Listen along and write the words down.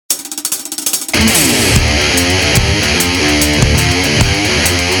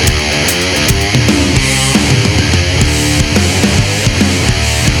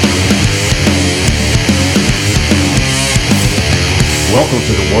Welcome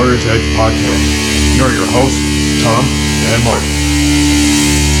to the Warriors Edge podcast. Here are your hosts, Tom and Mark.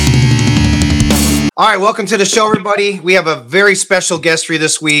 All right, welcome to the show, everybody. We have a very special guest for you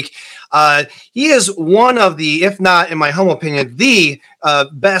this week. He is one of the, if not, in my humble opinion, the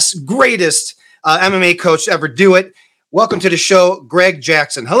best, greatest MMA coach to ever do it. Welcome to the show, Greg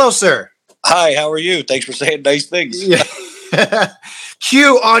Jackson. Hello, sir. Hi, how are you? Thanks for saying nice things. Yeah.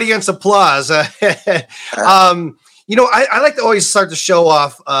 Cue audience applause. I like to always start the show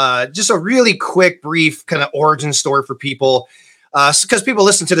off just a really quick, brief kind of origin story for people. Because people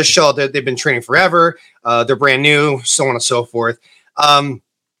listen to the show, they've been training forever, they're brand new, so on and so forth.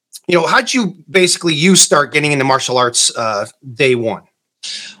 How'd you start getting into martial arts day one?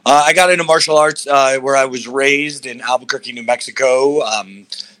 I got into martial arts where I was raised in Albuquerque, New Mexico.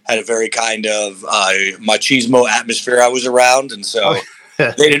 Had a very kind of machismo atmosphere I was around, and so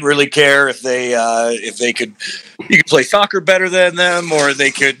they didn't really care if you could play soccer better than them, or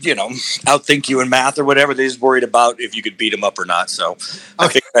they could, outthink you in math or whatever. They just worried about if you could beat them up or not. So I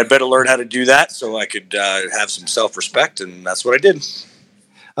think I'd better learn how to do that so I could have some self-respect, and that's what I did.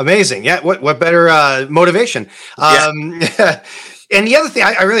 Amazing. Yeah. What better motivation? And the other thing,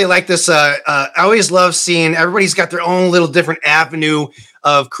 I really like this. I always love seeing everybody's got their own little different avenue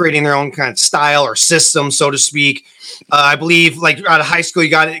of creating their own kind of style or system, so to speak. I believe, like out of high school, you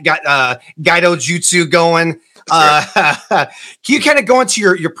got Gaido Jutsu going. Can you kind of go into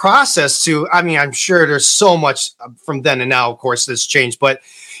your process to? I mean, I'm sure there's so much from then and now, of course, that's changed. But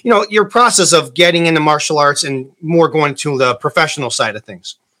your process of getting into martial arts and more going to the professional side of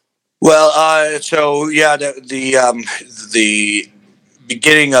things. Well, the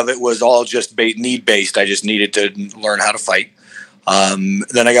beginning of it was all just need based. I just needed to learn how to fight.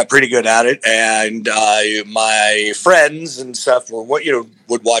 Then I got pretty good at it, and my friends and stuff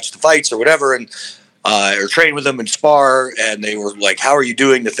would watch the fights or whatever, and or train with them and spar, and they were like, "How are you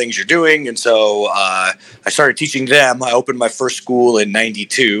doing the things you're doing?" And so I started teaching them. I opened my first school in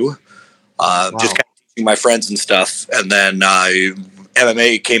 '92, wow. Just kind of teaching my friends and stuff, and then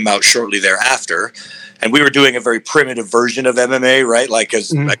MMA came out shortly thereafter. And we were doing a very primitive version of MMA, right? Like,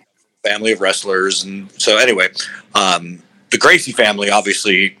 as like a family of wrestlers. And so anyway, the Gracie family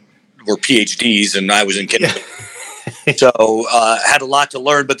obviously were PhDs, and I was in kindergarten. Yeah. So had a lot to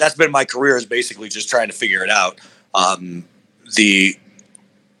learn, but that's been my career, is basically just trying to figure it out. When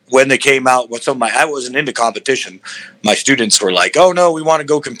they came out with I wasn't into competition. My students were like, "Oh no, we want to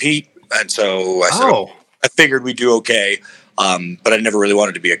go compete." And so I said, I figured we'd do okay. But I never really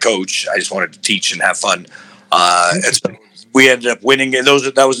wanted to be a coach. I just wanted to teach and have fun. And so we ended up winning.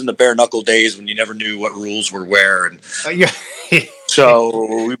 That was in the bare knuckle days when you never knew what rules were where. And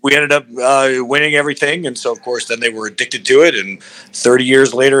so we ended up winning everything. And so, of course, then they were addicted to it. And 30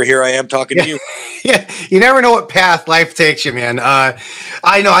 years later, here I am talking to you. Yeah, you never know what path life takes you, man. I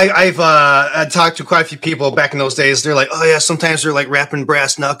know I've talked to quite a few people back in those days. They're like, "Oh, yeah, sometimes they're like wrapping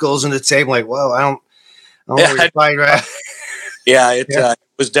brass knuckles in the table." Like, "Well, I don't really fight, right?" Yeah, it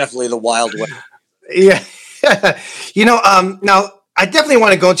was definitely the Wild West. Yeah. Now I definitely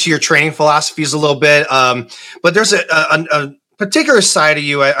want to go into your training philosophies a little bit. But there's a particular side of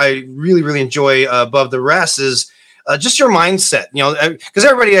you I really, really enjoy above the rest is just your mindset, because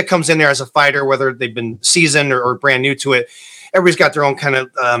everybody that comes in there as a fighter, whether they've been seasoned or brand new to it, everybody's got their own kind of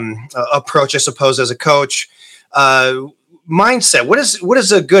approach, I suppose, as a coach. Mindset. What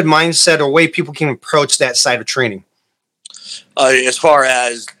is a good mindset or way people can approach that side of training? As far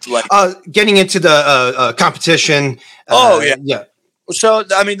as like getting into the competition. Yeah. So,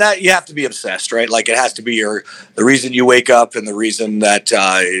 I mean, that you have to be obsessed, right? Like, it has to be the reason you wake up, and the reason that,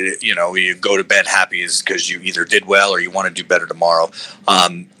 you go to bed happy is because you either did well or you want to do better tomorrow.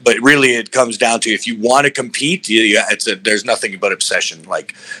 But really it comes down to, if you want to compete, there's nothing but obsession.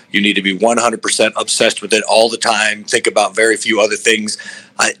 Like, you need to be 100% obsessed with it all the time. Think about very few other things.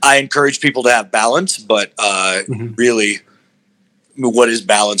 I encourage people to have balance, but really, what is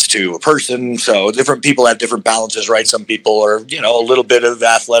balance to a person? So different people have different balances, right? Some people are, a little bit of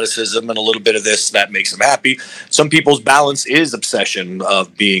athleticism and a little bit of this that makes them happy. Some people's balance is obsession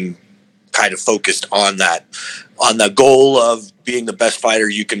of being kind of focused on the goal of being the best fighter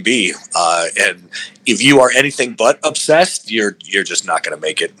you can be. And if you are anything but obsessed, you're just not going to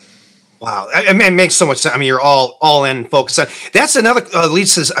make it. Wow. It makes so much sense. I mean, you're all in focus. That's another lead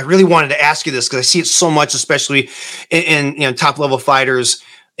says, I really wanted to ask you this because I see it so much, especially in top level fighters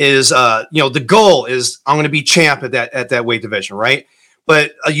is, the goal is I'm going to be champ at that weight division. Right.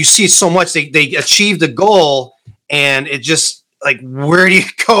 but you see so much they achieve the goal, and it just like, where do you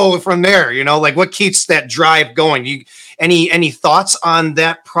go from there? You know, like what keeps that drive going? Any thoughts on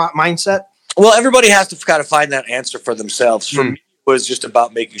that mindset? Well, everybody has to kind of find that answer for themselves. For me, it was just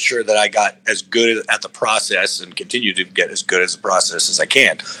about making sure that I got as good at the process and continue to get as good as the process as I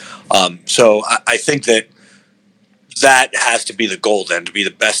can. So I think that has to be the goal then, to be the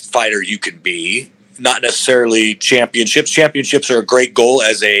best fighter you can be, not necessarily championships. Championships are a great goal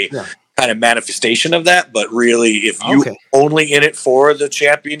as a kind of manifestation of that. But really, if you only in it for the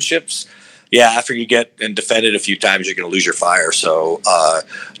championships, after you get and defend it a few times, you're going to lose your fire. So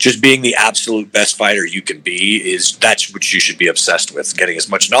just being the absolute best fighter you can be that's what you should be obsessed with. Getting as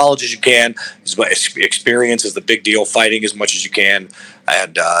much knowledge as you can, as much experience is the big deal. Fighting as much as you can,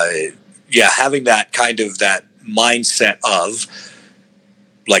 and having that kind of that mindset of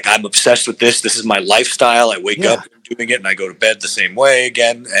like, I'm obsessed with this. This is my lifestyle. I wake up doing it, and I go to bed the same way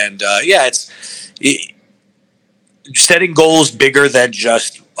again. And setting goals bigger than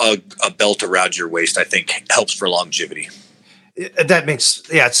just a belt around your waist, I think, helps for longevity. That makes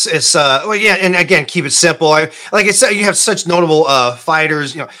and again, keep it simple. Like I said, you have such notable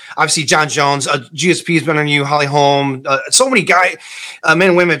fighters. You know, obviously John Jones, GSP has been under you, Holly Holm, so many guys, men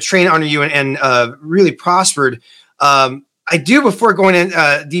and women have trained under you and really prospered. I do, before going in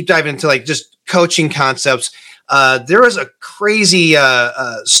deep dive into like just coaching concepts. There was a crazy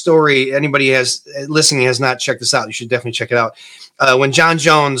story. Anybody listening has not checked this out, you should definitely check it out. When John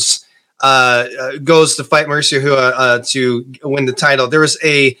Jones goes to fight Mauricio Hua to win the title, there was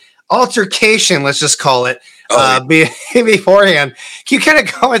a altercation, let's just call it, beforehand. Can you kind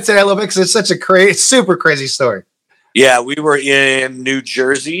of go into that a little bit, because it's such a super crazy story? Yeah, we were in New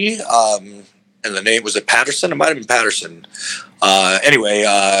Jersey, and the name was Patterson. It might have been Patterson. Anyway,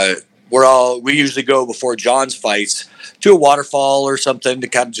 we usually go before John's fights to a waterfall or something to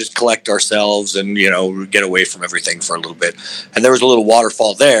kind of just collect ourselves and, get away from everything for a little bit. And there was a little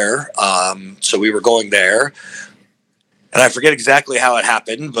waterfall there. So we were going there, and I forget exactly how it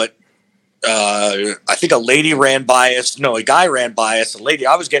happened, but I think a guy ran by us,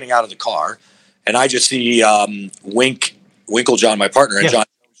 I was getting out of the car, and I just see Winkle John, my partner, and John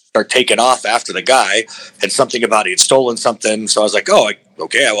start taking off after the guy, and something about he had stolen something. So I was like,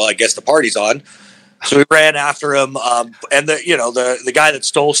 okay, well, I guess the party's on. So we ran after him, and the guy that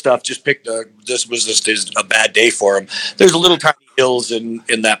stole stuff just this was just a bad day for him. There's a little tiny hills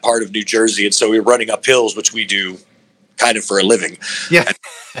in that part of New Jersey, and so we were running up hills, which we do kind of for a living. Yeah.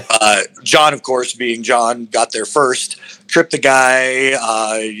 And, John, of course, being John, got there first, tripped the guy,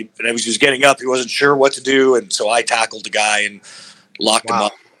 and as he was getting up, he wasn't sure what to do, and so I tackled the guy and locked him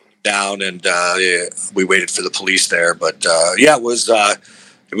up, down, and we waited for the police there. But it was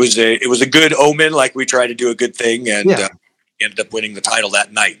a good omen. Like, we tried to do a good thing, and ended up winning the title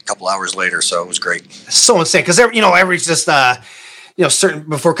that night a couple hours later. So it was great. So insane, because everybody's just certain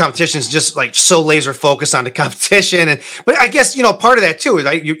before competitions, just like so laser focused on the competition, but I guess part of that too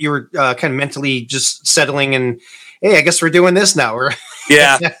is you were kind of mentally just settling, and hey, I guess we're doing this now.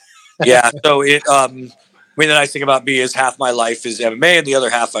 Yeah. So the nice thing about me is half my life is MMA, and the other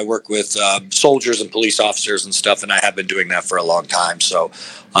half I work with soldiers and police officers and stuff, and I have been doing that for a long time. So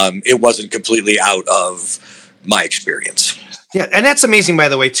it wasn't completely out of my experience. Yeah, and that's amazing, by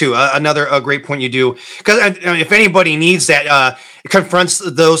the way, too. Another great point you do, because if anybody needs that, confronts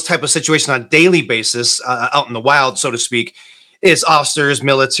those type of situations on a daily basis, out in the wild, so to speak, is officers,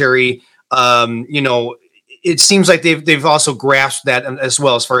 military. It seems like they've also grasped that as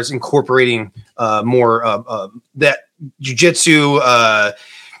well, as far as incorporating more that jiu-jitsu,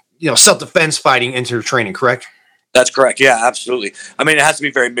 self-defense fighting into your training, correct? That's correct. Yeah, absolutely. I mean, it has to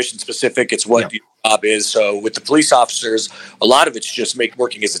be very mission specific. It's what your job is. So with the police officers, a lot of it's just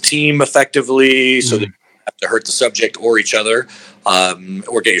working as a team effectively, so that you don't have to hurt the subject or each other,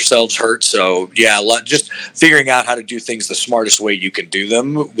 or get yourselves hurt. So just figuring out how to do things the smartest way you can do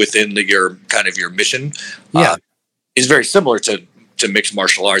them within your mission. Is very similar to mixed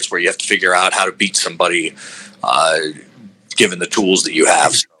martial arts, where you have to figure out how to beat somebody, given the tools that you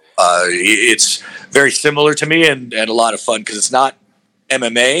have. So, it's very similar to me, and a lot of fun, because it's not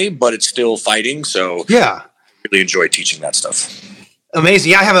MMA, but it's still fighting. So really enjoy teaching that stuff.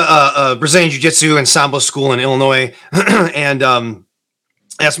 Amazing. Yeah, I have a Brazilian Jiu-Jitsu and Sambo school in Illinois, and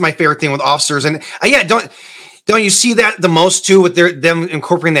that's my favorite thing with officers. And don't you see that the most too with them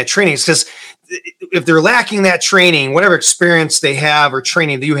incorporating that training? It's because if they're lacking that training, whatever experience they have or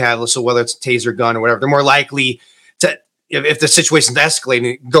training that you have, so whether it's a taser gun or whatever, they're more likely to, if the situation's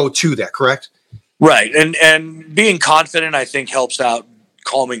escalating, go to that, correct? Right. And being confident, I think, helps out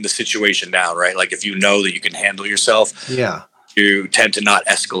calming the situation down, right? Like, if you know that you can handle yourself. Yeah. you tend to not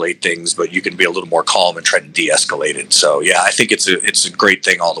escalate things, but you can be a little more calm and try to de-escalate it. So yeah, I think it's a great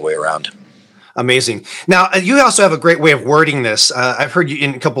thing all the way around. Amazing. Now, you also have a great way of wording this. I've heard you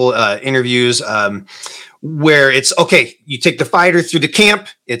in a couple interviews where it's, okay, you take the fighter through the camp,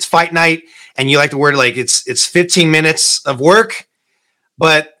 it's fight night, and you like to word like it's 15 minutes of work,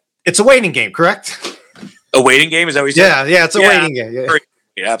 but it's a waiting game, correct? A waiting game? Is that what you said? Yeah, it's a waiting game.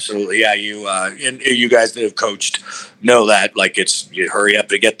 Yeah, absolutely. Yeah, and you guys that have coached know that. Like, you hurry up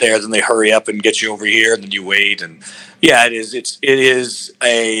to get there, then they hurry up and get you over here, and then you wait. And yeah, it is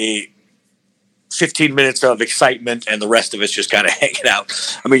a 15 minutes of excitement, and the rest of it's just kind of hanging out.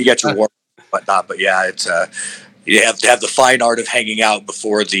 I mean, you got your warm and whatnot, but yeah, it's you have to have the fine art of hanging out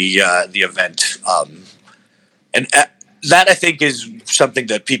before the event, and that I think is something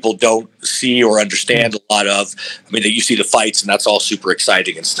that people don't see or understand a lot of. I mean, you see the fights, and that's all super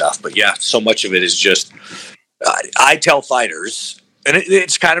exciting and stuff, but yeah, so much of it is just. I tell fighters, and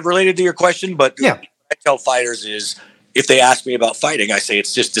it's kind of related to your question, but yeah, I tell fighters is, if they ask me about fighting, I say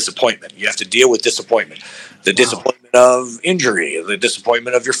it's just disappointment. You have to deal with disappointment. The disappointment of injury, the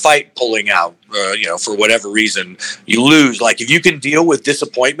disappointment of your fight pulling out, for whatever reason, you lose. Like, if you can deal with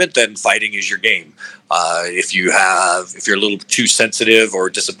disappointment, then fighting is your game. If you're a little too sensitive or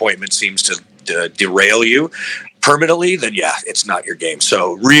disappointment seems to derail you permanently, then yeah, it's not your game.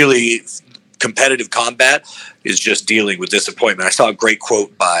 So really, competitive combat is just dealing with disappointment. I saw a great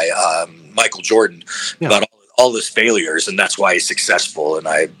quote by Michael Jordan about all his failures, and that's why he's successful. And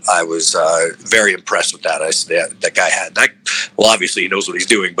I was very impressed with that. That guy had that. Well, obviously he knows what he's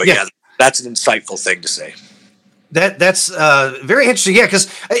doing, but yeah, that's an insightful thing to say. That's very interesting. Yeah,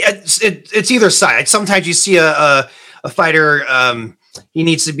 because it's either side. Sometimes you see a fighter, he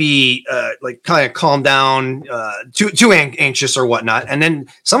needs to be like kind of calm down, too anxious or whatnot, and then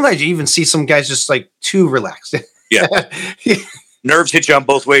sometimes you even see some guys just like too relaxed. Yeah. Nerves hit you on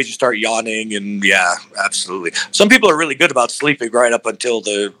both ways. You start yawning, and yeah, absolutely. Some people are really good about sleeping right up until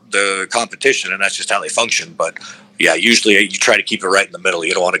the competition, and that's just how they function. But yeah, usually you try to keep it right in the middle.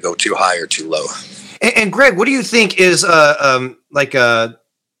 You don't want to go too high or too low. And Greg, what do you think is like a?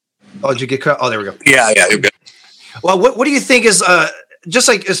 Oh, did you get cut? Oh, there we go. Yeah, you're good. Well, what do you think is just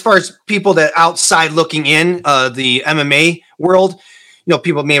like as far as people that outside looking in the MMA world,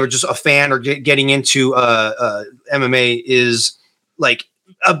 people maybe just a fan or getting into MMA is like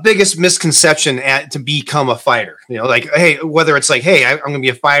a biggest misconception to become a fighter. Like, hey, whether it's like, hey, I'm going to be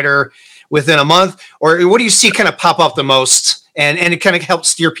a fighter within a month, or what do you see kind of pop up the most, and it kind of helps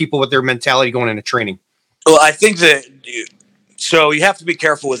steer people with their mentality going into training? Well, I think that. So you have to be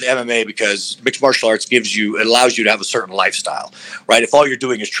careful with MMA because mixed martial arts allows you to have a certain lifestyle, right? If all you're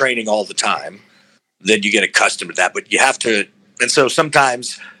doing is training all the time, then you get accustomed to that. But you have to, and so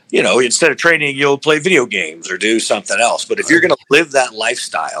sometimes, instead of training, you'll play video games or do something else. But if you're going to live that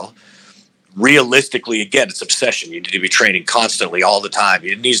lifestyle, realistically, again, it's obsession. You need to be training constantly all the time.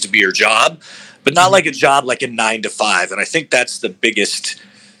 It needs to be your job, but not like a job like a 9 to 5. And I think that's the biggest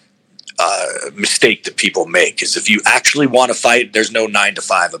mistake that people make is if you actually want to fight, there's no 9 to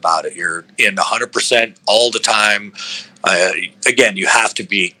 5 about it. You're in 100% all the time. Again, you have to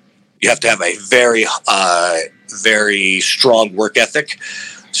have a very, very strong work ethic.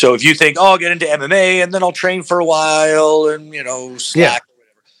 So if you think, I'll get into MMA and then I'll train for a while and, slack or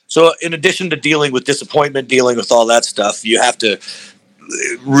whatever. So in addition to dealing with disappointment, dealing with all that stuff, you have to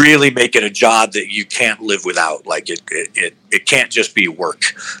really make it a job that you can't live without. Like it can't just be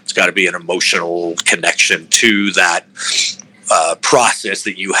work. It's got to be an emotional connection to that process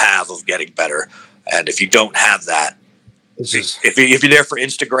that you have of getting better. And if you don't have that, if you're there for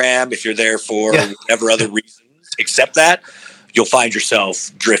Instagram, if you're there for whatever other reasons, except that, you'll find yourself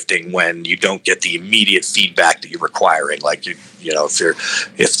drifting when you don't get the immediate feedback that you're requiring. Like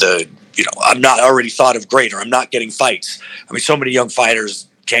I'm not already thought of great, or I'm not getting fights. I mean, so many young fighters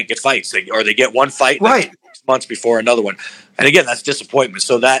can't get fights, or they get one fight right 6 months before another one. And again, that's disappointment.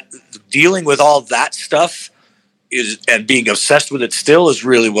 So that dealing with all that stuff and being obsessed with it still is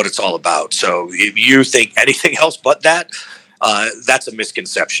really what it's all about. So if you think anything else but that, that's a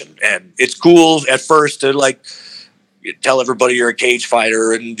misconception. And it's cool at first to like tell everybody you're a cage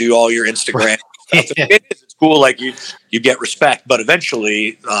fighter and do all your Instagram stuff. It's cool, like you get respect, but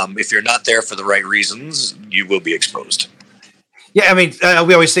eventually, if you're not there for the right reasons, you will be exposed. Yeah, I mean,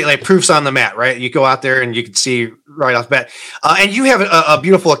 we always say like proof's on the mat, right? You go out there and you can see right off the bat. And you have a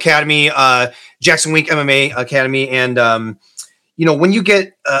beautiful academy, Jackson Wink MMA Academy, and when you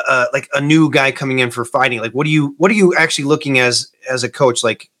get like a new guy coming in for fighting, like what are you actually looking as a coach,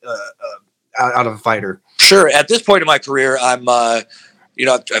 like out of a fighter? Sure. At this point in my career, I'm I've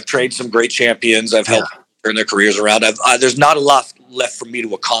trained some great champions. I've helped turn their careers around. There's not a lot left for me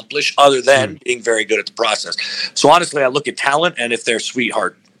to accomplish other than being very good at the process. So honestly, I look at talent, and if they're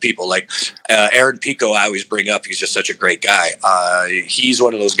sweetheart people like Aaron Pico, I always bring up. He's just such a great guy. He's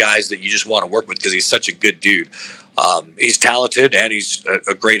one of those guys that you just want to work with because he's such a good dude. He's talented and he's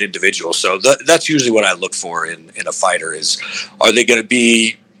a great individual. So that's usually what I look for in a fighter is, are they going to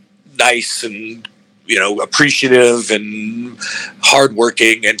be nice and, appreciative and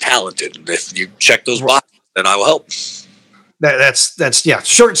hardworking and talented? And if you check those boxes, then I will help. That's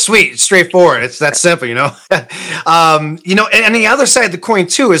short and sweet, straightforward. It's that simple, and the other side of the coin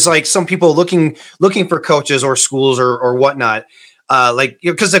too is like some people looking for coaches or schools or whatnot,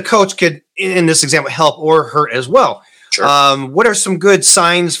 because the coach could, in this example, help or hurt as well. Sure. What are some good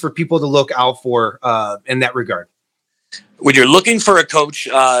signs for people to look out for in that regard? When you're looking for a coach,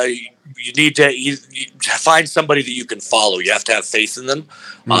 you need to find somebody that you can follow. You have to have faith in them.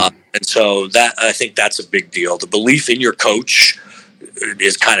 And so I think that's a big deal. The belief in your coach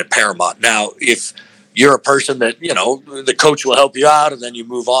is kind of paramount. Now, if you're a person that, the coach will help you out and then you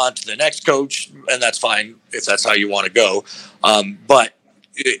move on to the next coach, and that's fine if that's how you want to go. But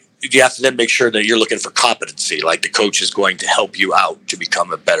you have to then make sure that you're looking for competency, like the coach is going to help you out to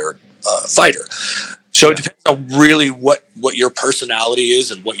become a better fighter. So it depends on really what your personality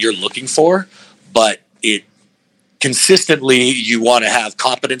is and what you're looking for, but consistently you want to have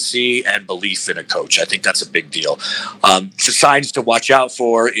competency and belief in a coach. I think that's a big deal. The signs to watch out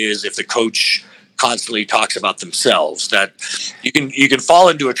for is if the coach constantly talks about themselves. That you can fall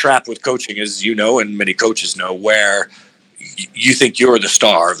into a trap with coaching, as you know, and many coaches know, where you think you're the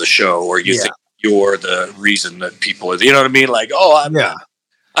star of the show, or you think you're the reason that people are, you know what I mean? Like,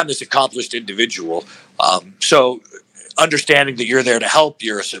 I'm this accomplished individual. So understanding that you're there to help,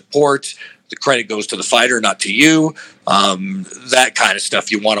 you're a support, the credit goes to the fighter, not to you. That kind of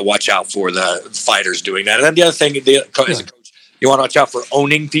stuff you want to watch out for the fighters doing that. And then the other thing, as a coach, you want to watch out for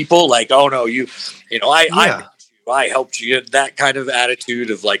owning people. Like, oh no, I helped you. That kind of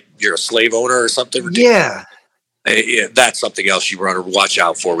attitude of like you're a slave owner or something ridiculous. That's something else you want to watch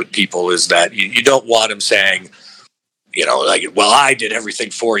out for with people, is that you don't want them saying, well, I did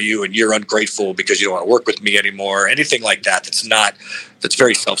everything for you and you're ungrateful because you don't want to work with me anymore. Anything like that that's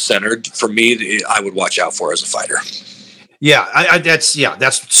very self-centered. For me, I would watch out for as a fighter. Yeah,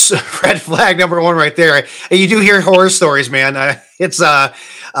 that's red flag number one right there. And you do hear horror stories, man. It's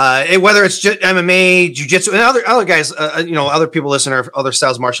whether it's just MMA, jiu-jitsu, and other guys, other people listen to other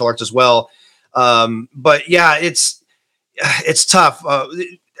styles of martial arts as well. But yeah, it's tough.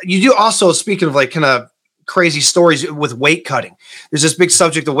 You do also, speaking of like kind of crazy stories with weight cutting, there's this big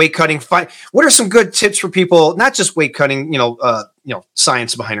subject of weight cutting. What are some good tips for people, not just weight cutting,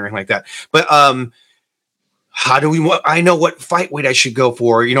 science behind or anything like that, but how do I know what fight weight I should go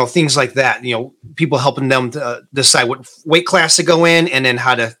for, things like that, people helping them to decide what weight class to go in, and then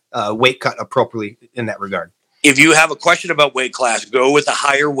how to weight cut appropriately in that regard. If you have a question about weight class, go with a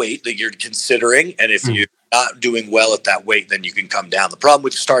higher weight that you're considering. And if you're not doing well at that weight, then you can come down. The problem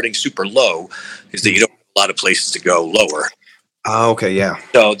with starting super low is that you don't have a lot of places to go lower. Okay, yeah.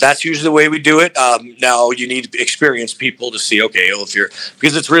 So that's usually the way we do it. Now you need experienced people to see,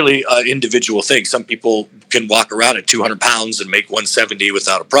 because it's really an individual thing. Some people can walk around at 200 pounds and make 170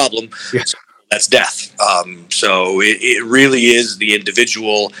 without a problem. Yeah. So that's death. So it really is the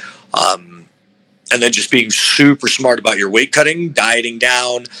individual. And then just being super smart about your weight cutting, dieting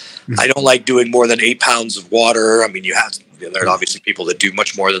down. I don't like doing more than 8 pounds of water. I mean, there are obviously people that do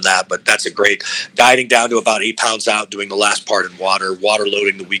much more than that, but that's a great dieting down to about 8 pounds out, doing the last part in water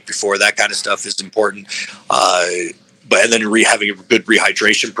loading the week before. That kind of stuff is important. And then having good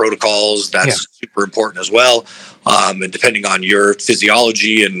rehydration protocols, that's super important as well. And depending on your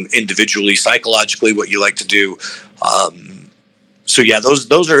physiology and individually, psychologically, what you like to do. So yeah,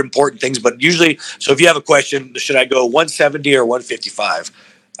 those are important things. But usually, so if you have a question, should I go 170 or 155?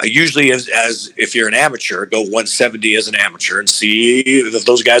 Usually, as if you're an amateur, go 170 as an amateur and see if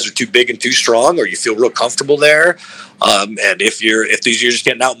those guys are too big and too strong, or you feel real comfortable there. And if you're just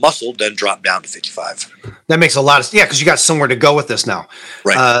getting out muscled, then drop down to 55. That makes a lot of because you got somewhere to go with this now.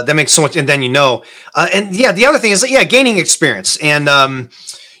 Right. That makes so much, and then the other thing is gaining experience and.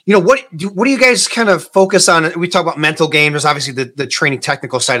 What do you guys kind of focus on? We talk about mental game. There's obviously the training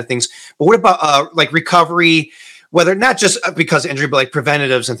technical side of things, but what about like recovery, whether not just because of injury, but like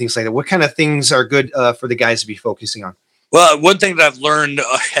preventatives and things like that? What kind of things are good for the guys to be focusing on? Well, one thing that I've learned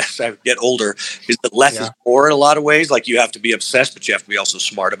as I get older is that less is more in a lot of ways. Like you have to be obsessed, but you have to be also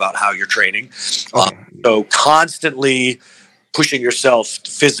smart about how you're training. So constantly pushing yourself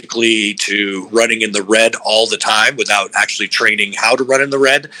physically to running in the red all the time without actually training how to run in the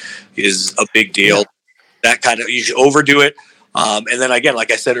red is a big deal. That kind of, you should overdo it. And then again, like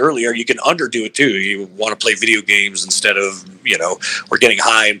I said earlier, you can underdo it too. You want to play video games instead of, or getting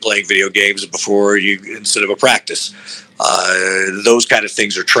high and playing video games instead of a practice. Those kind of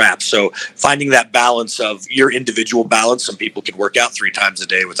things are traps. So finding that balance of your individual balance. Some people can work out 3 times a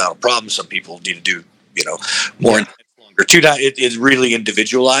day without a problem. Some people need to do, more intense, longer. It is really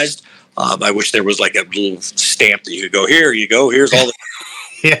individualized. I wish there was like a little stamp that you could go, here you go, here's all the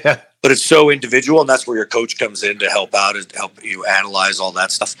Yeah. But it's so individual, and that's where your coach comes in to help out and help you analyze all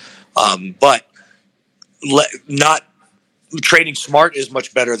that stuff. But not training smart is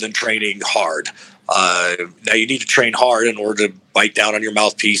much better than training hard. Now you need to train hard in order to bite down on your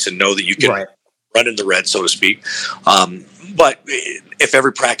mouthpiece and know that you can run in the red, so to speak. But if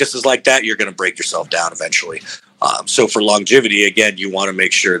every practice is like that, you're going to break yourself down eventually. So for longevity, again, you want to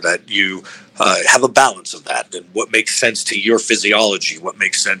make sure that you have a balance of that, and what makes sense to your physiology, what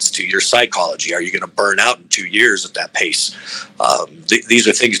makes sense to your psychology. Are you going to burn out in 2 years at that pace? These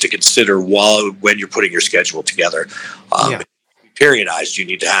are things to consider when you're putting your schedule together. Periodized, you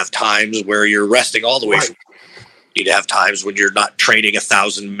need to have times where you're resting all the way. You need to have times when you're not training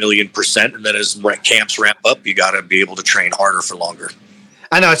 1,000,000,000%, and then as camps ramp up, you got to be able to train harder for longer.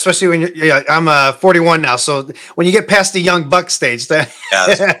 I know, especially when I'm 41 now. So when you get past the young buck stage,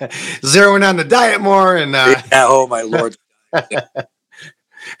 zeroing on the diet more and oh my Lord,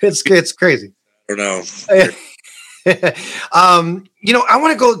 it's crazy. I don't know. I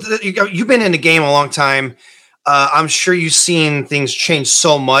want to go. You've been in the game a long time. I'm sure you've seen things change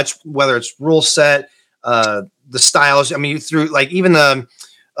so much, whether it's rule set, the styles. I mean, through like even the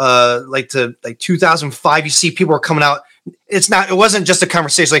 2005, you see people are coming out. It wasn't just a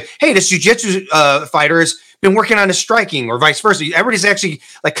conversation like, hey, this jiu-jitsu fighter has been working on his striking or vice versa. Everybody's actually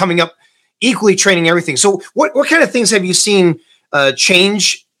like coming up equally training everything. So what kind of things have you seen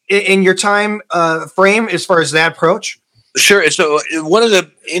change in your time frame as far as that approach? Sure. So one of the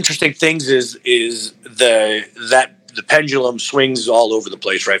interesting things is the pendulum swings all over the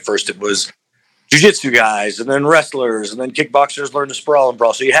place, right? First it was jiu-jitsu guys, and then wrestlers, and then kickboxers learn to sprawl and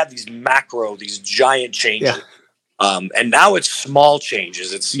brawl. So you had these giant changes. Yeah. And now it's small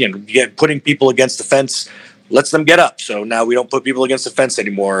changes. It's, putting people against the fence lets them get up. So now we don't put people against the fence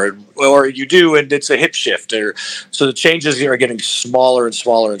anymore, or you do, and it's a hip shift. So the changes are getting smaller and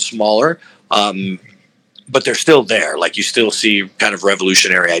smaller and smaller. But they're still there. Like you still see kind of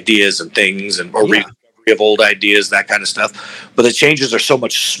revolutionary ideas and things, or recovery of old ideas, that kind of stuff. But the changes are so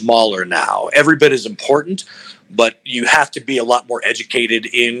much smaller now. Every bit is important, but you have to be a lot more educated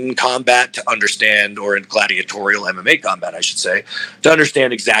in combat to understand, or in gladiatorial MMA combat, I should say, to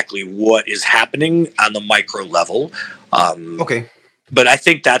understand exactly what is happening on the micro level. Okay. But I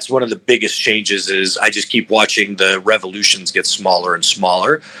think that's one of the biggest changes is I just keep watching the revolutions get smaller and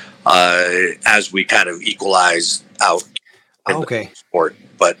smaller as we kind of equalize out in the sport.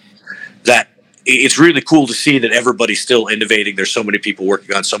 But it's really cool to see that everybody's still innovating. There's so many people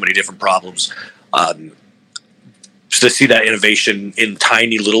working on so many different problems. To see that innovation in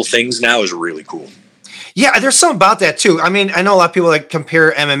tiny little things now is really cool. Yeah, there's something about that too. I mean, I know a lot of people like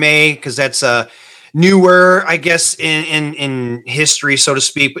compare MMA because that's newer, I guess, in history, so to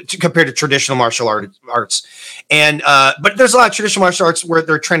speak, but compared to traditional martial arts. And but there's a lot of traditional martial arts where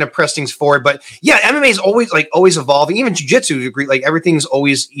they're trying to press things forward. But yeah, MMA is always evolving. Even jiu-jitsu, agree, like everything's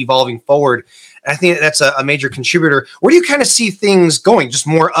always evolving forward. And I think that's a major contributor. Where do you kind of see things going? Just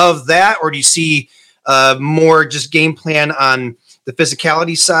more of that, or do you see more just game plan on the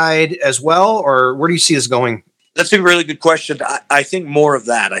physicality side as well, or where do you see this going? That's a really good question. I think more of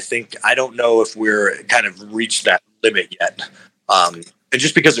that. I don't know if we're kind of reached that limit yet. And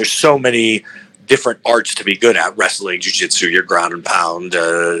just because there's so many different arts to be good at, wrestling, jiu-jitsu, your ground and pound,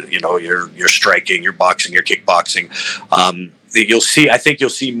 your striking, your boxing, your kickboxing. I think you'll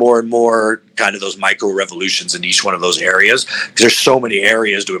see more and more kind of those micro revolutions in each one of those areas, because there's so many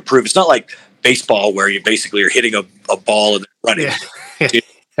areas to improve. It's not like baseball where you basically are hitting a ball and running.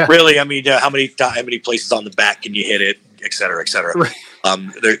 Yeah. Really, I mean, how many places on the bat can you hit it, et cetera, et cetera. Right.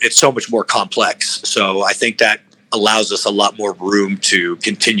 It's so much more complex. So I think that allows us a lot more room to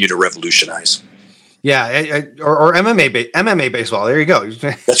continue to revolutionize. Yeah, or MMA baseball. There you go.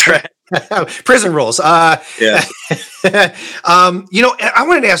 That's right. Prison rules. Yeah. I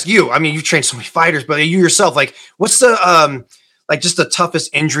wanted to ask you. I mean, you've trained so many fighters, but you yourself, like, what's the just the toughest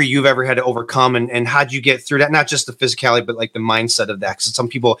injury you've ever had to overcome, and how'd you get through that? Not just the physicality, but like the mindset of that. Because some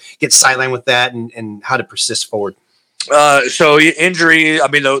people get sidelined with that, and how to persist forward. So injury. I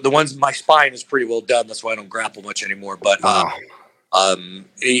mean, the ones, my spine is pretty well done. That's why I don't grapple much anymore. But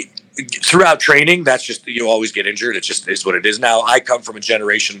throughout training, that's just, you always get injured. It just is what it is. Now, I come from a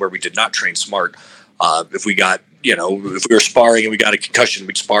generation where we did not train smart. If we got, if we were sparring and we got a concussion,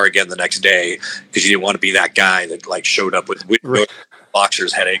 we'd spar again the next day because you didn't want to be that guy that like showed up with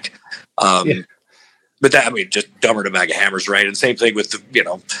boxer's headache. But that, just dumber to bag of hammers, right? And same thing with the,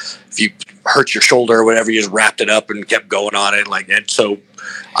 if you hurt your shoulder or whatever, you just wrapped it up and kept going on it. And so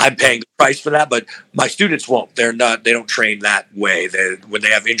I'm paying the price for that, but my students won't. They don't train that way. When they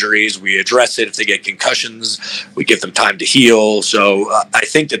have injuries, we address it. If they get concussions, we give them time to heal. So I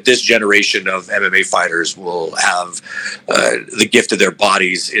think that this generation of MMA fighters will have the gift of their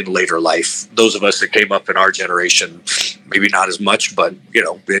bodies in later life. Those of us that came up in our generation, maybe not as much, but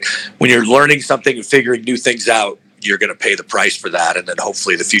when you're learning something and figuring new things out, you're going to pay the price for that. And then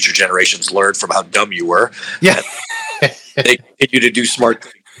hopefully the future generations learn from how dumb you were. Yeah. They continue to do smart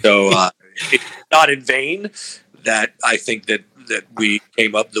things. So it's not in vain that I think that we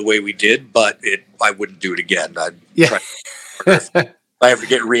came up the way we did, but I wouldn't do it again. If I ever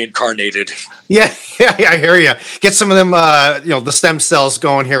get reincarnated. Yeah, I hear you. Get some of them, the stem cells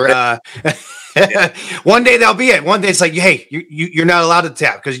going here. One day that'll be it. One day it's like, hey, you're not allowed to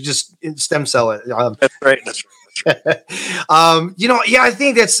tap because you just stem cell it. That's right. I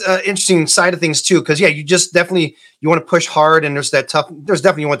think that's an interesting side of things too. Cause you just definitely, you want to push hard and there's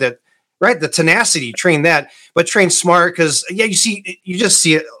definitely you want that, right? The tenacity, train that, but train smart. Cause you just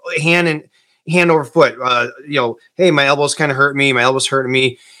see it hand over foot, hey, my elbow's kind of hurting me. My elbow's hurting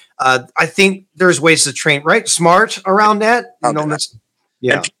me. I think there's ways to train, right? Smart around that.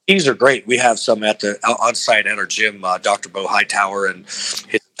 Yeah. And PTs are great. We have some on site at our gym, Dr. Bo Hightower and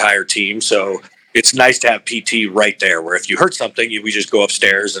his entire team. So it's nice to have PT right there where if you hurt something, we just go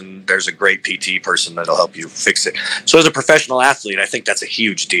upstairs and there's a great PT person that'll help you fix it. So as a professional athlete, I think that's a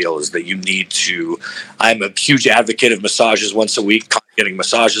huge deal is that you need to, I'm a huge advocate of massages once a week, getting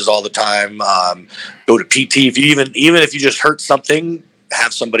massages all the time, go to PT. If you even if you just hurt something,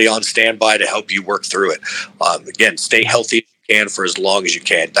 have somebody on standby to help you work through it. Again, stay healthy as you can for as long as you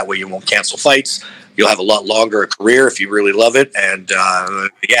can. That way you won't cancel fights. You'll have a lot longer a career if you really love it. And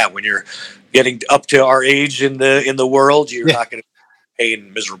when you're getting up to our age in the world, you're not going to be pain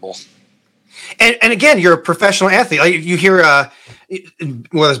and miserable. And again, you're a professional athlete. Like you hear,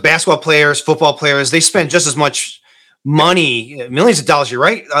 whether it's basketball players, football players, they spend just as much money, millions of dollars. You're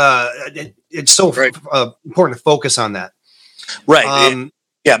right. It's so important to focus on that. Right.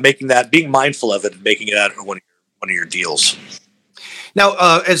 Being mindful of it and making it out one of your deals.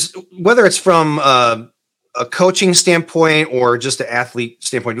 Now, as whether it's from a coaching standpoint or just an athlete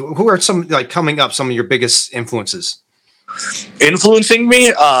standpoint, who are some coming up some of your biggest influences? Influencing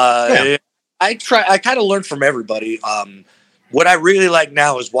me? I kind of learn from everybody. What I really like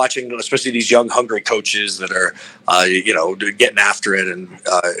now is watching, especially these young, hungry coaches that are, getting after it, and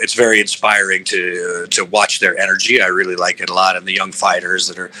it's very inspiring to watch their energy. I really like it a lot, and the young fighters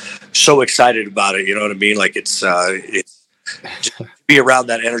that are so excited about it. You know what I mean? Like it's just to be around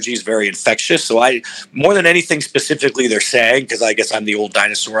that energy is very infectious. So more than anything specifically they're saying, because I guess I'm the old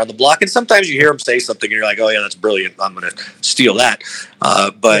dinosaur on the block, and sometimes you hear them say something and you're like, oh yeah, that's brilliant, I'm going to steal that.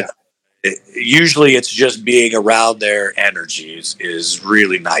 Usually it's just being around their energy is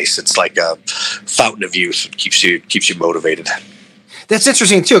really nice. It's like a fountain of youth. It keeps you motivated. That's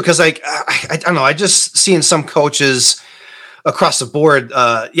interesting too, because I don't know, I just seeing some coaches across the board,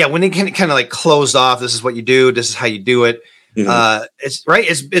 when they can kind of like closed off, this is what you do, this is how you do it. Mm-hmm.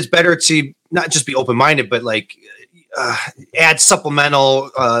 It's better to not just be open-minded, but add supplemental.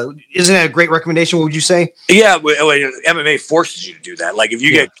 Isn't that a great recommendation? What would you say? Yeah, MMA forces you to do that. Like if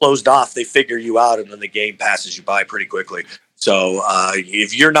you get closed off, they figure you out, and then the game passes you by pretty quickly. So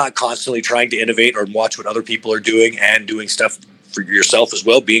if you're not constantly trying to innovate or watch what other people are doing and doing stuff for yourself as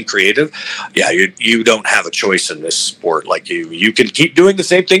well, being creative, you don't have a choice in this sport. Like you can keep doing the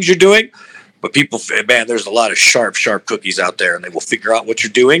same things you're doing, but there's a lot of sharp cookies out there, and they will figure out what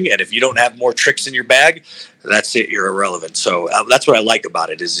you're doing. And if you don't have more tricks in your bag, that's it. You're irrelevant. So that's what I like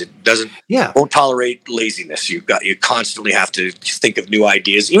about it is it won't tolerate laziness. You constantly have to think of new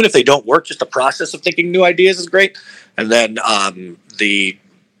ideas, even if they don't work. Just the process of thinking new ideas is great. And then the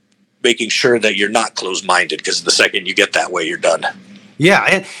making sure that you're not closed-minded, because the second you get that way, you're done.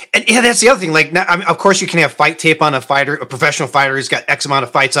 Yeah, and that's the other thing. Like, now, of course, you can have fight tape on a professional fighter who's got X amount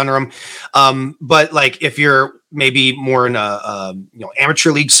of fights under him. But like, if you're maybe more in a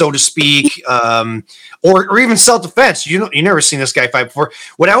amateur league, so to speak, or even self-defense, you never seen this guy fight before.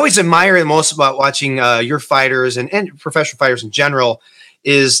 What I always admire the most about watching your fighters and professional fighters in general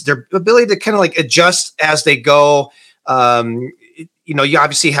is their ability to kind of like adjust as they go. You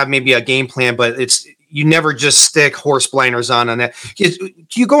obviously have maybe a game plan, but you never just stick horse blinders on that. Can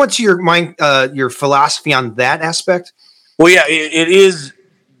you go into your mind, your philosophy on that aspect? Well, yeah, it is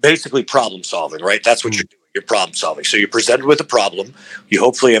basically problem solving, right? That's what you're doing. You're problem solving. So you're presented with a problem. You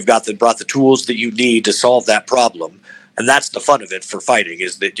hopefully have brought the tools that you need to solve that problem. And that's the fun of it for fighting,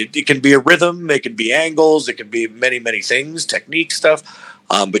 is that it can be a rhythm, it can be angles, it can be many, many things, technique stuff.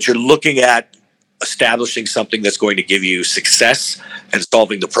 But you're looking at establishing something that's going to give you success and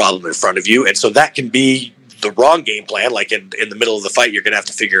solving the problem in front of you. And so that can be the wrong game plan. Like in the middle of the fight, you're going to have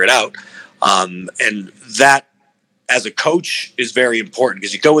to figure it out. And that, as a coach, is very important,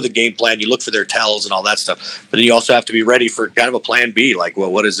 because you go with a game plan, you look for their tells and all that stuff, but then you also have to be ready for kind of a plan B. Like,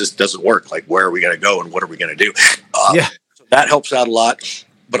 well, what is this doesn't work? Like, where are we going to go and what are we going to do? So that helps out a lot.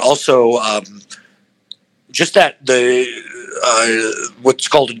 But also just that what's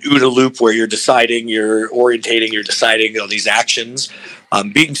called an OODA loop, where you're deciding, you're orientating, you're deciding on these actions.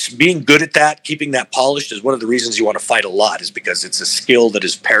 Being good at that, keeping that polished, is one of the reasons you want to fight a lot, is because it's a skill that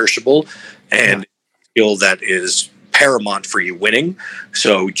is perishable and a skill that is paramount for you winning.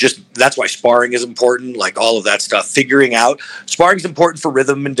 So that's why sparring is important, like all of that stuff. Figuring out, sparring is important for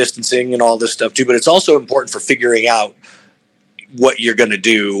rhythm and distancing and all this stuff too, but it's also important for figuring out what you're going to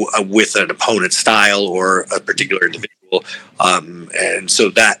do with an opponent's style or a particular individual. And so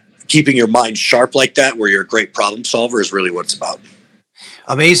that keeping your mind sharp like that, where you're a great problem solver, is really what it's about.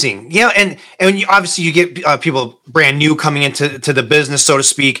 Amazing. Yeah. And obviously you get people brand new coming into the business, so to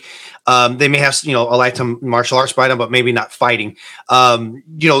speak. They may have, a lifetime martial arts by them, but maybe not fighting.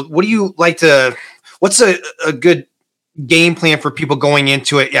 What do you like to, what's a good game plan for people going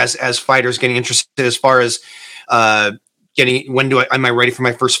into it as fighters, getting interested, as far as, am I ready for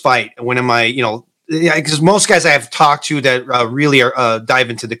my first fight? When am I, because most guys I have talked to that really are dive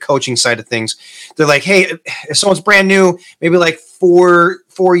into the coaching side of things, they're like, hey, if someone's brand new, maybe like 4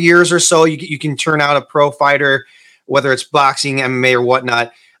 years or so, you can turn out a pro fighter, whether it's boxing, MMA, or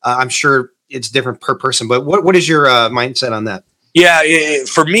whatnot. I'm sure it's different per person, but what is your mindset on that? Yeah,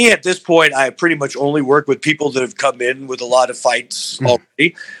 for me at this point, I pretty much only work with people that have come in with a lot of fights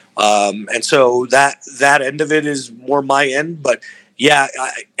already. And so that end of it is more my end. But yeah,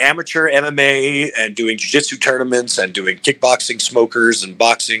 amateur MMA and doing jiu-jitsu tournaments and doing kickboxing smokers and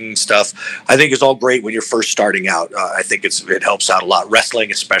boxing stuff, I think is all great when you're first starting out. I think it helps out a lot.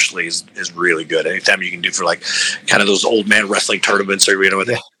 Wrestling especially is really good. Anytime you can do for like kind of those old man wrestling tournaments, or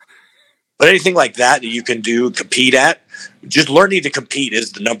but anything like that you can do, compete at, just learning to compete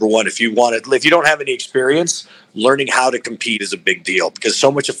is the number one. If you don't have any experience, learning how to compete is a big deal, because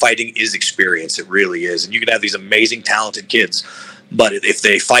so much of fighting is experience. It really is. And you can have these amazing, talented kids, but if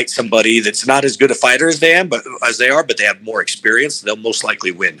they fight somebody that's not as good a fighter as they are, but they have more experience, they'll most likely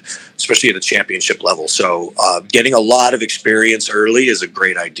win, especially at a championship level. So getting a lot of experience early is a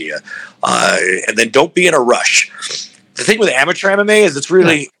great idea. And then don't be in a rush. The thing with amateur MMA is it's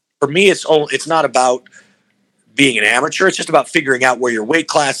really, for me, it's not about being an amateur. It's just about figuring out where your weight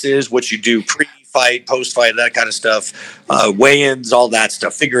class is, what you do pre-fight, post-fight, that kind of stuff, weigh-ins, all that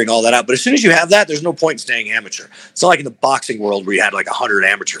stuff, figuring all that out. But as soon as you have that, there's no point in staying amateur. It's not like in the boxing world where you had like 100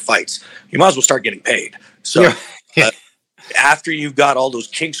 amateur fights. You might as well start getting paid. So after you've got all those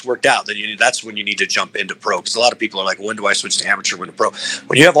kinks worked out, then that's when you need to jump into pro. Because a lot of people are like, when do I switch to amateur, when to pro?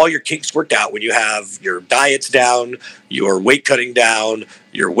 When you have all your kinks worked out, when you have your diets down, your weight cutting down,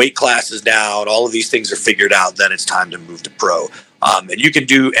 your weight classes down, all of these things are figured out, then it's time to move to pro. And you can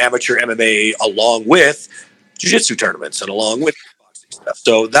do amateur MMA along with jiu-jitsu tournaments and along with boxing stuff.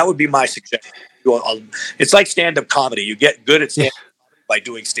 So that would be my suggestion. It's like stand-up comedy. You get good at stand-up comedy by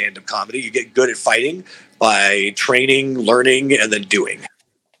doing stand-up comedy. You get good at fighting by training, learning, and then doing.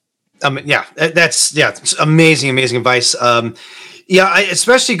 That's amazing advice.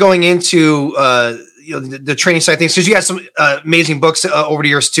 Especially going into the training side of things, because you got some amazing books over the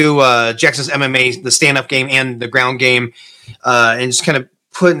years too. Jackson's MMA, the stand-up game and the ground game, and just kind of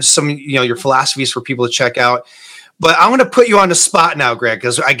putting some your philosophies for people to check out. But I want to put you on the spot now, Greg,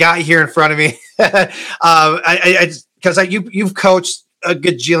 because I got you here in front of me. You've coached a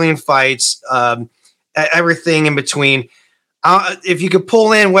gajillion fights. Everything in between. If you could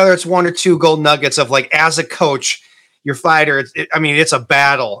pull in whether it's 1 or 2 gold nuggets of, like, as a coach, your fighter, it's a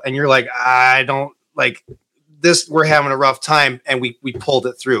battle, and you're like, I don't like this. We're having a rough time, and we pulled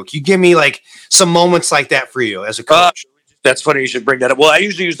it through. Can you give me like some moments like that for you as a coach? That's funny you should bring that up. Well, I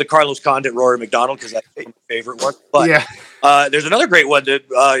usually use the Carlos Condit, Rory McDonald, because that's my favorite one. But there's another great one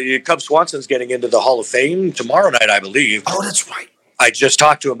that Cub Swanson's getting into the Hall of Fame tomorrow night, I believe. Oh, that's right. I just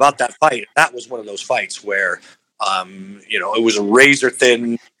talked to him about that fight. That was one of those fights where, it was a razor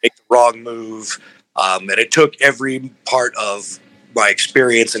thin, make the wrong move. And it took every part of my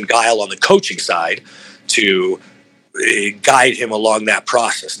experience and guile on the coaching side to guide him along that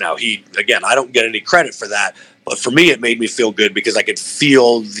process. Now, I don't get any credit for that, But for me, it made me feel good because I could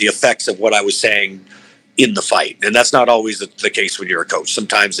feel the effects of what I was saying in the fight. And that's not always the case when you're a coach.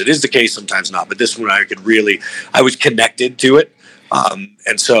 Sometimes it is the case, sometimes not. But this one, I was connected to it.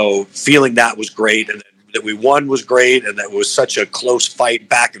 And so feeling that was great. And that we won was great. And that was such a close fight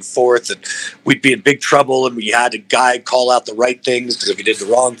back and forth. And we'd be in big trouble. And we had a call out the right things, because if you did the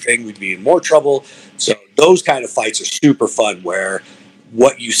wrong thing, we'd be in more trouble. So those kind of fights are super fun, where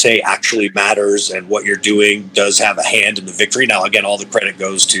what you say actually matters and what you're doing does have a hand in the victory. Now, again, all the credit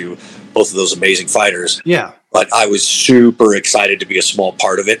goes to both of those amazing fighters. Yeah. But I was super excited to be a small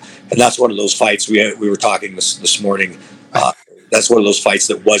part of it. And that's one of those fights we were talking this morning. That's one of those fights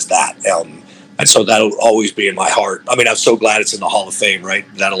that was that. And so that'll always be in my heart. I mean, I'm so glad it's in the Hall of Fame, right?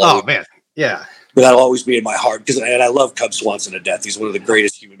 Oh, man. Yeah. That'll always be in my heart, and I love Cub Swanson to death. He's one of the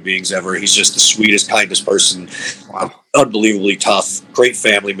greatest human beings ever. He's just the sweetest, kindest person. Wow. Unbelievably tough, great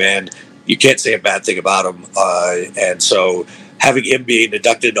family man. You can't say a bad thing about him. And so having him being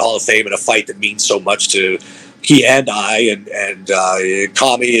inducted into the Hall of Fame in a fight that means so much to he and I, and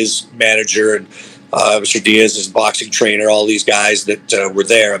Kami, his manager, and Mr. Diaz, his boxing trainer, all these guys that were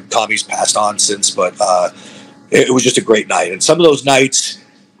there. Kami's passed on since, but it was just a great night. And some of those nights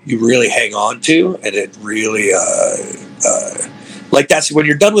you really hang on to, and it really like that's when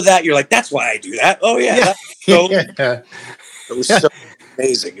you're done with that, you're like, that's why I do that. Oh yeah. So, it was so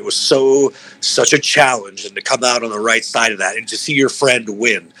amazing. It was such a challenge, and to come out on the right side of that and to see your friend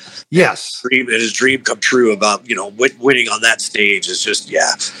win. Yes. And his dream come true about, winning on that stage is just, you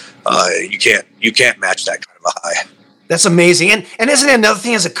can't match that kind of a high. That's amazing. And isn't it another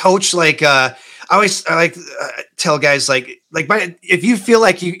thing as a coach, like, I like tell guys if you feel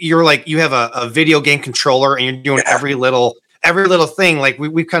like you have a video game controller and you're doing every little thing, like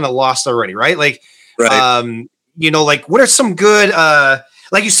we've kind of lost already, right? Like, right. Like what are some good,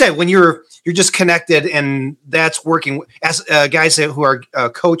 like you said, when you're just connected and that's working as guys who are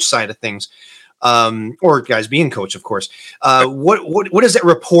coach side of things, or guys being coach, of course. What is that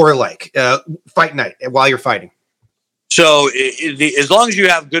rapport like fight night while you're fighting? So as long as you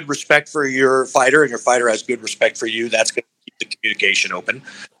have good respect for your fighter and your fighter has good respect for you, that's going to keep the communication open.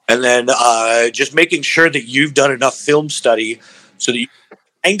 And then just making sure that you've done enough film study so that you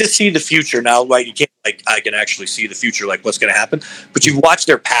kind of see the future. Now, right, you can't, I can actually see the future, like what's going to happen. But you've watched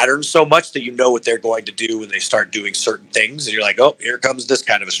their patterns so much that you know what they're going to do when they start doing certain things. And you're like, oh, here comes this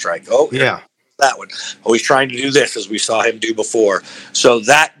kind of a strike. Oh, yeah, that one. Oh, he's trying to do this, as we saw him do before. So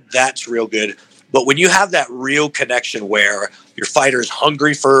that's real good. But when you have that real connection where your fighter's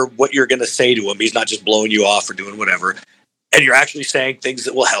hungry for what you're going to say to him, he's not just blowing you off or doing whatever, and you're actually saying things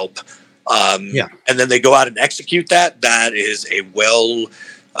that will help, and then they go out and execute that is a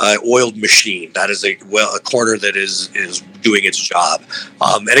oiled machine. That is a corner that is doing its job.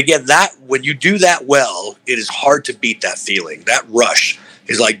 And again, that when you do that well, it is hard to beat that feeling. That rush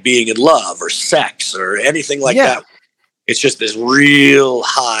is like being in love or sex or anything like that. It's just this real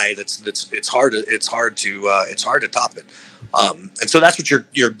high it's hard to top it. And so that's what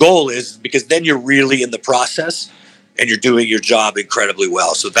your goal is, because then you're really in the process and you're doing your job incredibly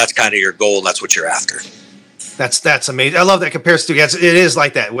well. So that's kind of your goal. That's what you're after. That's amazing. I love that comparison to guys. It is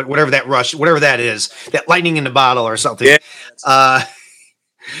like that, whatever that rush, whatever that is, that lightning in the bottle or something. Yeah.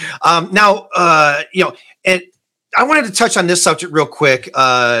 Now, and I wanted to touch on this subject real quick,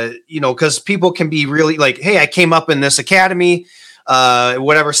 because people can be really like, hey, I came up in this academy,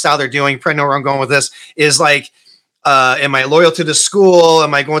 whatever style they're doing. Probably know where I'm going with this is like, am I loyal to this school?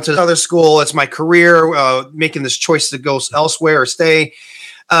 Am I going to another school? It's my career, making this choice to go elsewhere or stay.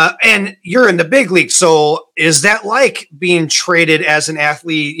 And you're in the big league. So is that like being traded as an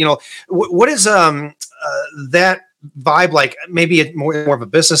athlete? What is that vibe like? Maybe more of a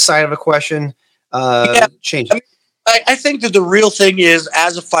business side of a question. Change. I think that the real thing is,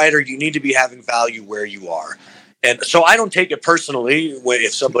 as a fighter, you need to be having value where you are. And so I don't take it personally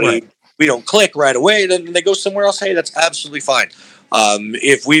if somebody, we don't click right away, then they go somewhere else. Hey, that's absolutely fine.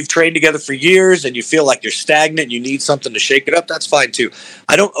 If we've trained together for years and you feel like you're stagnant and you need something to shake it up, that's fine too.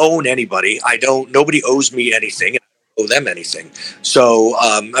 I don't own anybody. Nobody owes me anything. Owe them anything. So,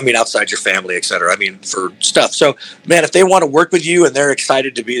 outside your family, et cetera. For stuff. So, man, if they want to work with you and they're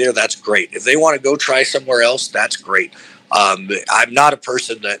excited to be there, that's great. If they want to go try somewhere else, that's great. I'm not a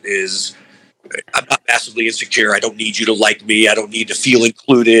person I'm not massively insecure. I don't need you to like me. I don't need to feel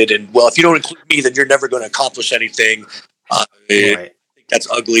included. And if you don't include me, then you're never going to accomplish anything. I think that's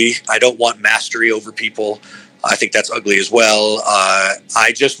ugly. I don't want mastery over people. I think that's ugly as well.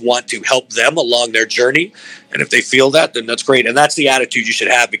 I just want to help them along their journey. And if they feel that, then that's great. And that's the attitude you should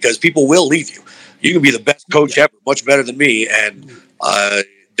have, because people will leave you. You can be the best coach ever, much better than me. And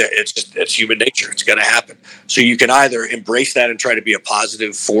it's human nature. It's going to happen. So you can either embrace that and try to be a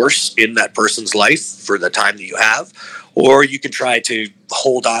positive force in that person's life for the time that you have, or you can try to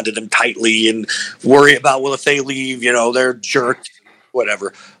hold on to them tightly and worry about, well, if they leave, they're jerks,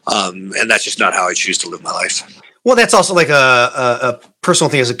 whatever. And that's just not how I choose to live my life. Well, that's also like a personal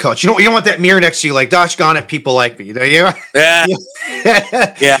thing as a coach. You don't want that mirror next to you, like, gosh, gone it, people like me. Yeah.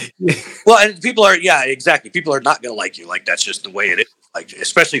 Yeah. Well, and people are, exactly. People are not going to like you. Like, that's just the way it is. Like,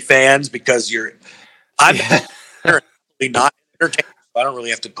 especially fans, because I'm really not entertained. I don't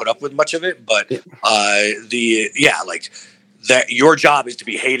really have to put up with much of it, but that your job is to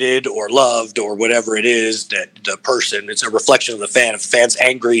be hated or loved or whatever it is that the person, it's a reflection of the fan. If the fan's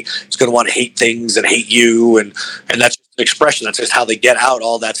angry, it's going to want to hate things and hate you. And that's just an expression. That's just how they get out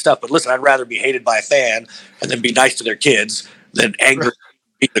all that stuff. But listen, I'd rather be hated by a fan and then be nice to their kids than angry,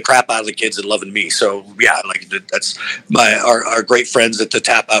 beating the crap out of the kids and loving me. So yeah, like that's our great friends at the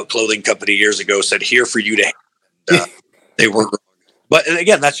Tap Out Clothing Company years ago said, here for you to hate. And, they weren't. But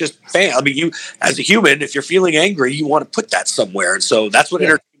again, that's just fan. I mean, you as a human, if you're feeling angry, you want to put that somewhere, and so that's what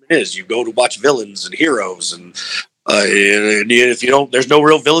entertainment is. You go to watch villains and heroes, and if you don't, there's no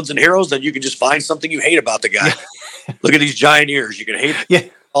real villains and heroes, then you can just find something you hate about the guy. Look at these giant ears. You can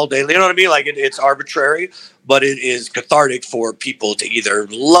hate all day. You know what I mean? Like it's arbitrary, but it is cathartic for people to either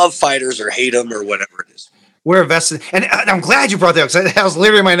love fighters or hate them or whatever it is. We're invested, and I'm glad you brought that up, because that was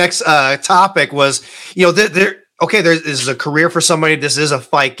literally my next topic. Was this is a career for somebody. This is a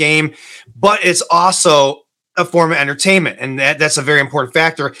fight game, but it's also a form of entertainment. And that's a very important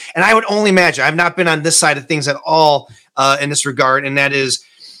factor. And I would only imagine, I've not been on this side of things at all in this regard. And that is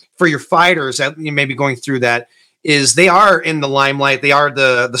for your fighters that you may be going through that, is they are in the limelight. They are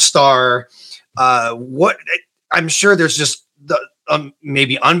the star. What I'm sure there's just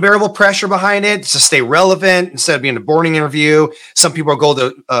maybe unbearable pressure behind it to stay relevant instead of being a boring interview. Some people go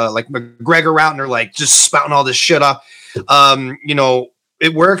the like McGregor route and they're like just spouting all this shit up.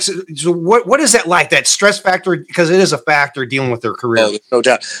 It works. So what is that like? That stress factor, because it is a factor dealing with their career. Oh, no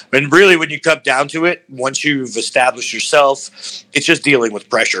doubt. And really, when you come down to it, once you've established yourself, it's just dealing with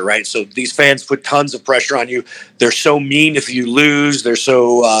pressure, right? So these fans put tons of pressure on you. They're so mean if you lose. They're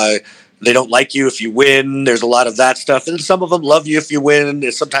so they don't like you if you win. There's a lot of that stuff. And some of them love you if you win.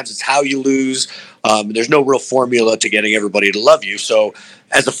 And sometimes it's how you lose. There's no real formula to getting everybody to love you. So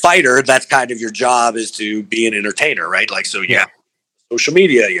as a fighter, that's kind of your job, is to be an entertainer, right? Like, so yeah. Social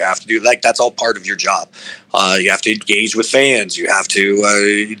media, you have to do, like, that's all part of your job. You have to engage with fans. You have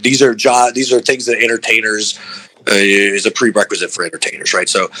to, these are things that entertainers is a prerequisite for entertainers, right?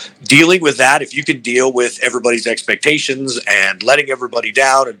 So dealing with that, if you can deal with everybody's expectations and letting everybody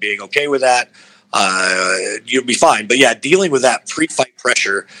down and being okay with that, you'll be fine. But yeah, dealing with that pre-fight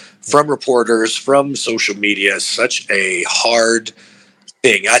pressure from reporters, from social media is such a hard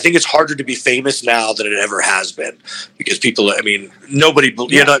thing. I think it's harder to be famous now than it ever has been, because people, I mean, nobody, in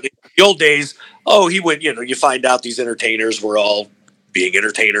the old days, he would, you find out these entertainers were all being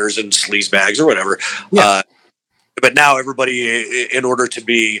entertainers and sleazebags or whatever. Yeah. But now everybody, in order to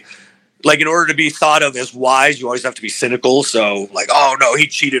be thought of as wise, you always have to be cynical. So like, oh no, he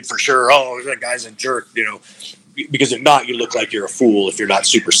cheated for sure. Oh, that guy's a jerk, because if not, you look like you're a fool if you're not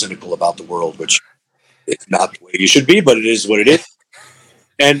super cynical about the world, which it's not the way you should be, but it is what it is.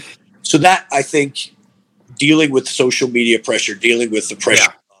 And so that, I think, dealing with social media pressure, dealing with the pressure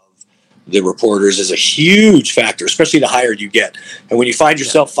of the reporters is a huge factor, especially the higher you get. And when you find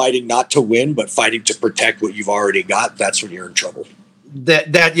yourself fighting not to win, but fighting to protect what you've already got, that's when you're in trouble.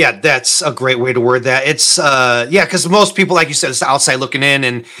 That's a great way to word that. It's because most people, like you said, it's outside looking in,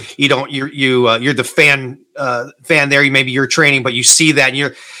 and you're the fan there. Maybe you're training, but you see that,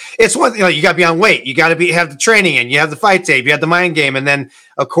 and it's one thing. You got to be on weight. You got to have the training, and you have the fight tape. You have the mind game, and then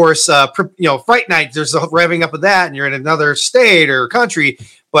of course, fight night. There's a revving up of that, and you're in another state or country.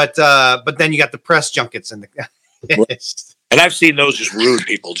 But then you got the press junkets and And I've seen those just ruin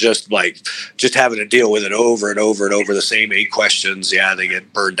people, just having to deal with it over and over and over, the same 8 questions. Yeah, they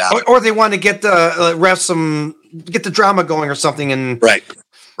get burned out. Or they want to get the refs get the drama going or something. And right.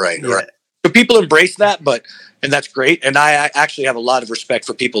 So people embrace that, and that's great. And I actually have a lot of respect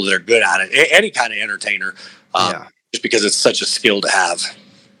for people that are good at it, any kind of entertainer, just because it's such a skill to have.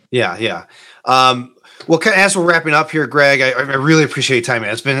 Yeah. Well, as we're wrapping up here, Greg, I really appreciate your time,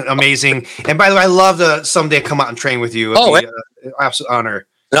 man. It's been amazing. And by the way, I love to someday come out and train with you. It'd be absolute honor.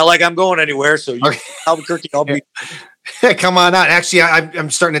 Not like I'm going anywhere, so Albuquerque, I'll be. Come on out. Actually, I'm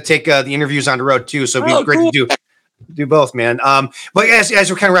starting to take the interviews on the road too, so it'd be great to do both, man. But as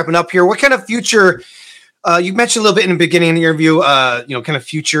we're kind of wrapping up here, what kind of future You mentioned a little bit in the beginning of the interview, kind of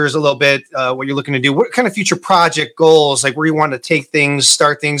futures a little bit, what you're looking to do. What kind of future project goals, like where you want to take things,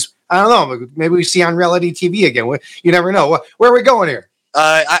 start things? I don't know. Maybe we see on reality TV again. You never know. Where are we going here?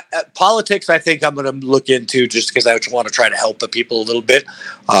 Politics, I think I'm going to look into just because I want to try to help the people a little bit.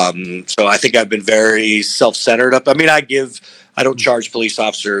 So I think I've been very self-centered. I don't charge police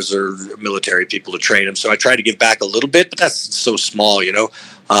officers or military people to train them. So I try to give back a little bit, but that's so small,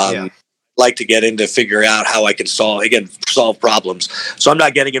 like to get into figure out how I can solve problems. So I'm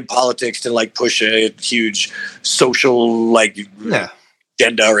not getting in politics to like push a huge social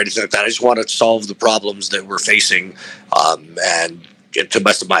agenda or anything like that. I just want to solve the problems that we're facing and get to the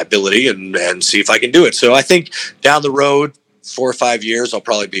best of my ability and see if I can do it. So I think down the road, 4 or 5 years, I'll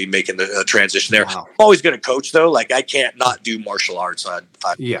probably be making the transition there. Wow. I'm always going to coach though. Like I can't not do martial arts. I'm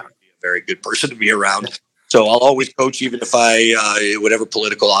be a very good person to be around. So I'll always coach, even if whatever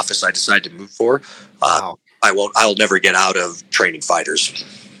political office I decide to move for. I'll never get out of training fighters.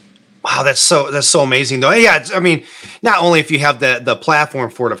 Wow, that's so amazing though. Yeah, I mean, not only if you have the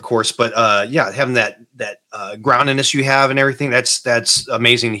platform for it, of course, but having that groundedness you have and everything. That's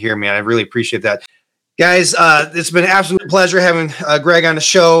amazing to hear, man. I really appreciate that, guys. It's been an absolute pleasure having Greg on the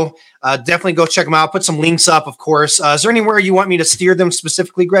show. Definitely go check him out. Put some links up, of course. Is there anywhere you want me to steer them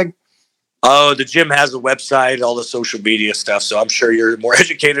specifically, Greg? Oh, the gym has a website, all the social media stuff. So I'm sure you're more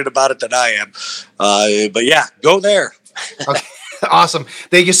educated about it than I am. But yeah, go there. Okay. Awesome.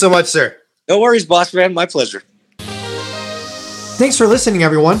 Thank you so much, sir. No worries, boss man. My pleasure. Thanks for listening,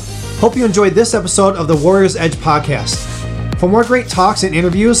 everyone. Hope you enjoyed this episode of the Warriors Edge podcast. For more great talks and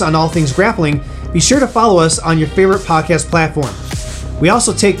interviews on all things grappling, be sure to follow us on your favorite podcast platform. We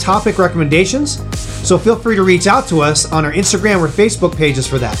also take topic recommendations, so feel free to reach out to us on our Instagram or Facebook pages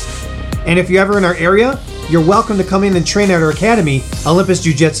for that. And if you're ever in our area, you're welcome to come in and train at our academy, Olympus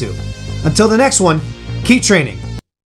Jiu-Jitsu. Until the next one, keep training.